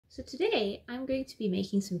So today I'm going to be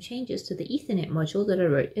making some changes to the Ethernet module that I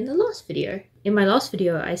wrote in the last video. In my last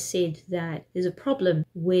video I said that there's a problem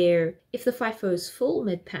where if the FIFO is full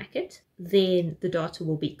mid-packet, then the data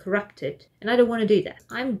will be corrupted. And I don't want to do that.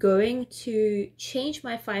 I'm going to change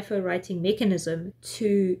my FIFO writing mechanism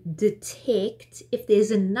to detect if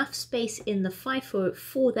there's enough space in the FIFO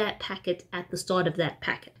for that packet at the start of that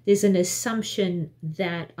packet. There's an assumption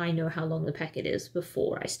that I know how long the packet is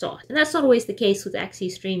before I start. And that's not always the case with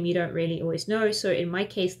Axi-stream. You don't really always know. So in my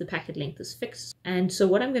case, the packet length is fixed. And so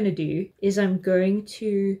what I'm going to do is I'm going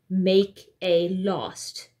to make a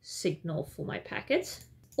last signal for my packet.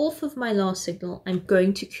 Off of my last signal, I'm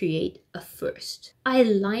going to create a first. I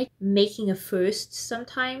like making a first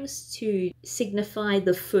sometimes to signify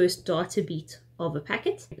the first data beat of a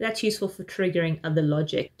packet. That's useful for triggering other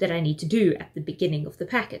logic that I need to do at the beginning of the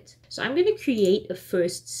packet. So I'm going to create a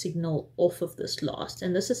first signal off of this last,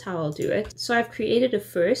 and this is how I'll do it. So I've created a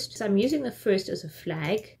first. So I'm using the first as a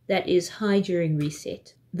flag that is high during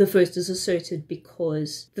reset. The first is asserted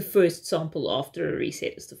because the first sample after a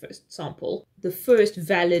reset is the first sample. The first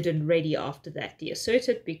valid and ready after that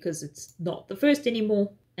deasserted because it's not the first anymore.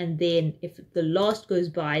 And then if the last goes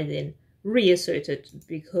by, then reasserted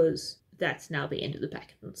because that's now the end of the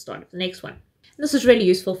packet and the start of the next one. And this is really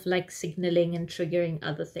useful for like signaling and triggering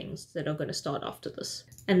other things that are going to start after this.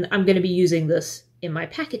 And I'm going to be using this in my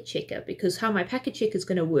packet checker because how my packet checker is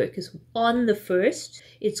going to work is on the first,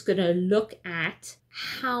 it's going to look at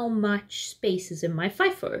how much space is in my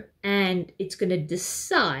FIFO, and it's going to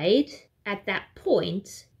decide at that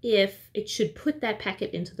point if it should put that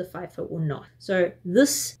packet into the FIFO or not. So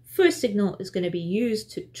this first signal is going to be used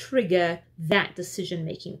to trigger that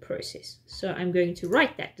decision-making process. So I'm going to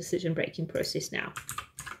write that decision-making process now.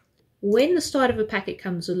 When the start of a packet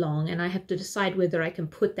comes along and I have to decide whether I can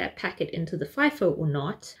put that packet into the FIFO or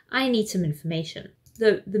not, I need some information.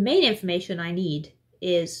 The main information I need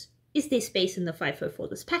is there space in the FIFO for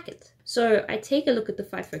this packet? So I take a look at the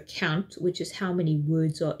FIFO count, which is how many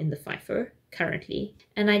words are in the FIFO currently,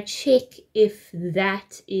 and I check if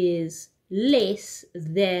that is less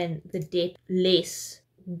than the depth less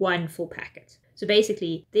 1 full packet. So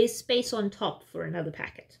basically there's space on top for another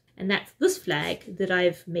packet. And that's this flag that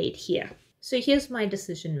I've made here. So here's my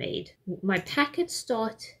decision made. My packet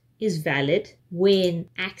start is valid when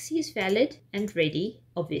Axi is valid and ready,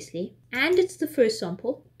 obviously, and it's the first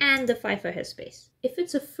sample and the FIFO has space. If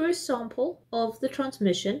it's a first sample of the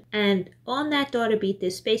transmission and on that data beat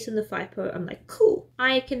there's space in the FIFO, I'm like, cool,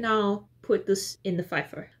 I can now put this in the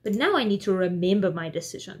FIFO. But now I need to remember my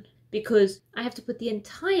decision, because I have to put the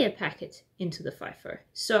entire packet into the FIFO.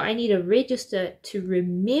 So I need a register to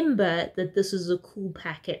remember that this is a cool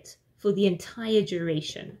packet for the entire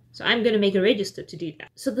duration. So I'm going to make a register to do that.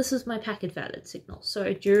 So this is my packet valid signal.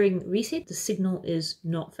 So during reset, the signal is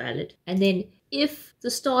not valid. And then if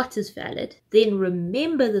the start is valid, then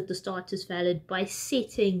remember that the start is valid by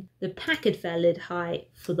setting the packet valid high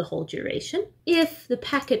for the whole duration. If the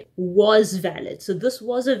packet was valid, so this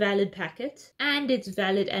was a valid packet and it's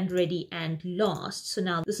valid and ready and last. So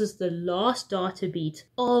now this is the last data beat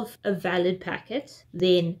of a valid packet,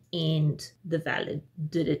 then end the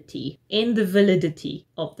validity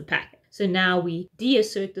of the packet. So now we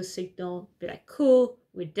deassert the signal, be like, cool,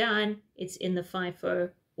 we're done, it's in the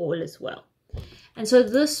FIFO, all is well. And so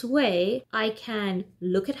this way I can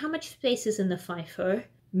look at how much space is in the FIFO,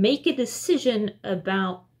 make a decision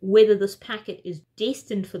about whether this packet is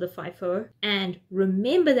destined for the FIFO, and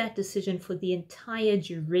remember that decision for the entire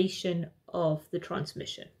duration of the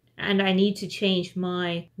transmission. And I need to change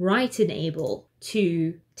my write enable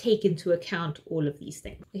to take into account all of these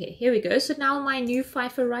things. Okay, here we go. So now my new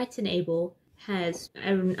FIFO write enable has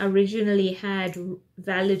originally had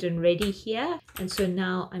valid and ready here. And so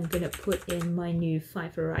now I'm going to put in my new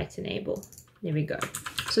FIFO write enable. There we go.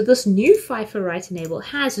 So this new FIFO write enable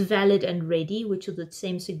has valid and ready, which are the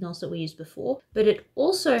same signals that we used before, but it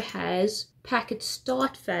also has packet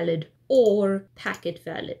start valid or packet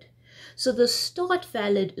valid. So the start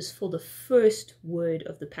valid is for the first word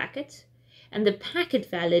of the packet, and the packet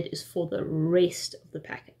valid is for the rest of the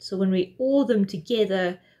packet. So when we add them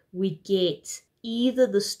together, we get either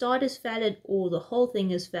the start is valid or the whole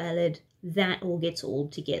thing is valid. That all gets all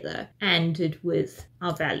together and with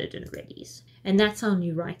our valid and readies. And that's our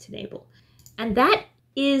new write enable. And that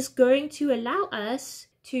is going to allow us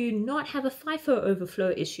to not have a FIFO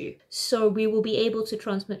overflow issue. So we will be able to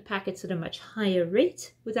transmit packets at a much higher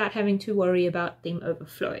rate without having to worry about them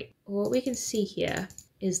overflowing. What we can see here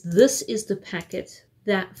is this is the packet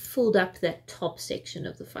that filled up that top section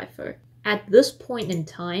of the FIFO. At this point in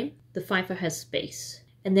time, the FIFO has space.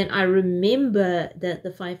 And then I remember that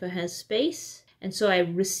the FIFO has space, And so I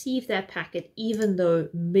receive that packet even though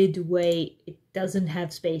midway it doesn't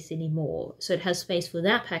have space anymore. So it has space for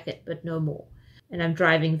that packet, but no more. And I'm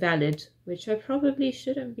driving valid, which I probably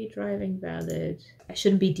shouldn't be driving valid. I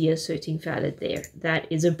shouldn't be deasserting valid there. That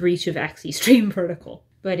is a breach of Axi-stream protocol.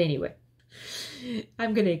 But anyway,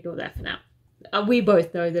 I'm going to ignore that for now. We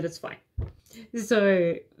both know that it's fine.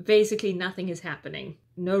 So basically nothing is happening.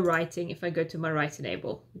 No writing. If I go to my write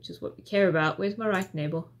enable, which is what we care about. Where's my write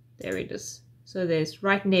enable? There it is. So there's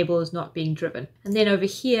write enable is not being driven. And then over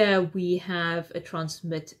here we have a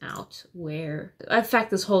transmit out where, in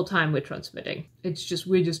fact, this whole time we're transmitting.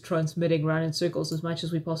 We're just transmitting around in circles as much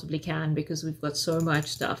as we possibly can because we've got so much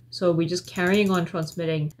stuff. So we're just carrying on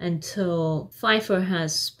transmitting until FIFO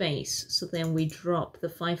has space. So then we drop the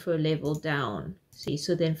FIFO level down. See,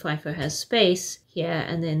 so then FIFO has space here,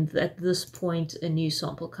 and then at this point a new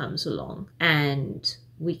sample comes along and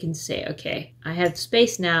we can say, okay, I have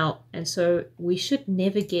space now, and so we should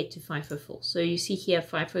never get to FIFO full. So you see here,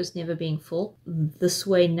 FIFO is never being full. This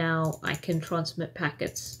way now I can transmit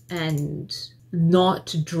packets and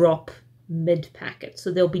not drop mid packet.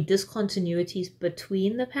 So there'll be discontinuities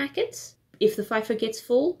between the packets if the FIFO gets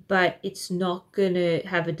full, but it's not gonna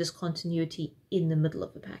have a discontinuity in the middle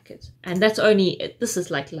of the packet. And that's only, this is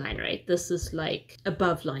like line rate. This is like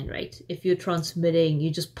above line rate. If you're transmitting,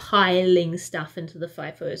 you're just piling stuff into the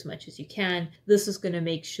FIFO as much as you can. This is gonna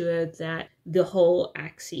make sure that the whole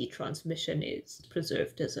Axi transmission is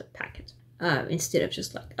preserved as a packet. Instead of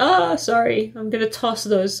just like, oh, sorry, I'm gonna toss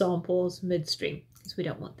those samples midstream. Because we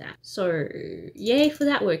don't want that. So yay for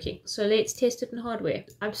that working. So let's test it in hardware.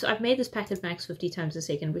 I've made this packet max 50 times a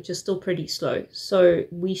second, which is still pretty slow. So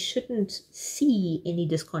we shouldn't see any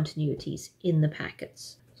discontinuities in the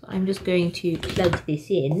packets. So I'm just going to plug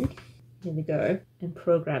this in. There we go. And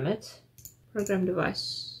program it. Program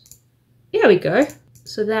device. There we go.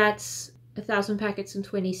 So that's 1,000 packets in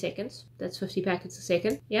 20 seconds. That's 50 packets a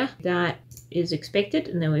second. Yeah, that is expected.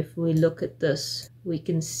 And then if we look at this, we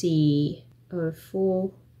can see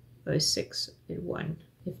 04, 06, 01,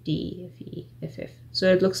 FD, FE, FF.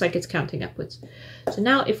 So it looks like it's counting upwards. So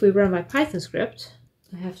now if we run my Python script,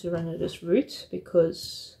 I have to run it as root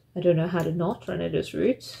because I don't know how to not run it as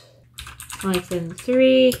root. Python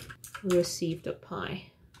 3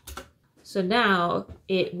 receive.py. So now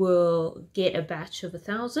it will get a batch of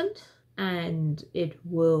 1,000 and it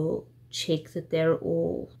will check that they're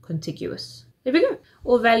all contiguous. There we go.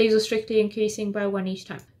 All values are strictly increasing by 1 each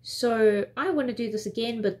time. So I want to do this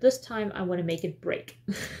again, but this time I want to make it break.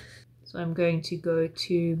 So I'm going to go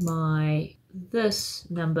to this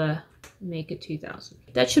number, make it 2,000.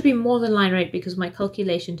 That should be more than line rate because my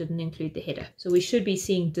calculation didn't include the header. So we should be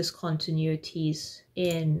seeing discontinuities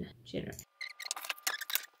in general.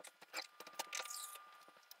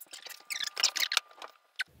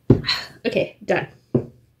 Okay, done.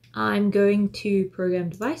 I'm going to program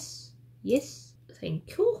device. Yes,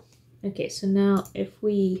 thank you. Okay, so now if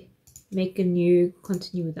we make a new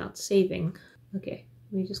continue without saving, okay,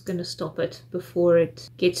 we're just going to stop it before it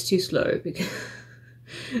gets too slow because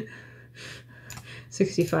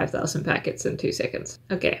 65,000 packets in 2 seconds.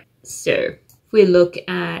 Okay, so if we look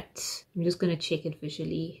at, I'm just going to check it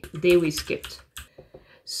visually. There we skipped.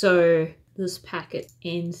 So this packet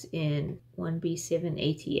ends in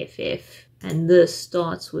 1B780FF and this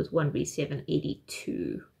starts with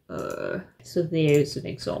 1B782. So there's an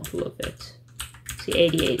example of it. See,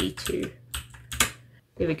 8082.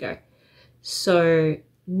 There we go. So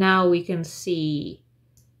now we can see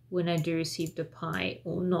when I do receive the pi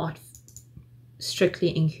or not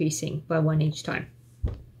strictly increasing by 1 each time.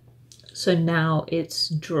 So now it's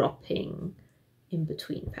dropping in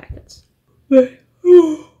between packets.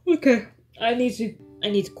 Okay. I need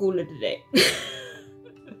to call it a day.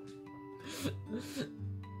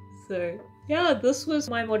 So yeah, this was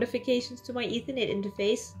my modifications to my Ethernet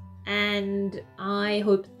interface, and I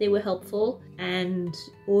hope they were helpful, and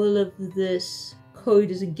all of this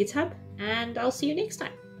code is in GitHub, and I'll see you next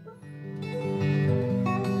time.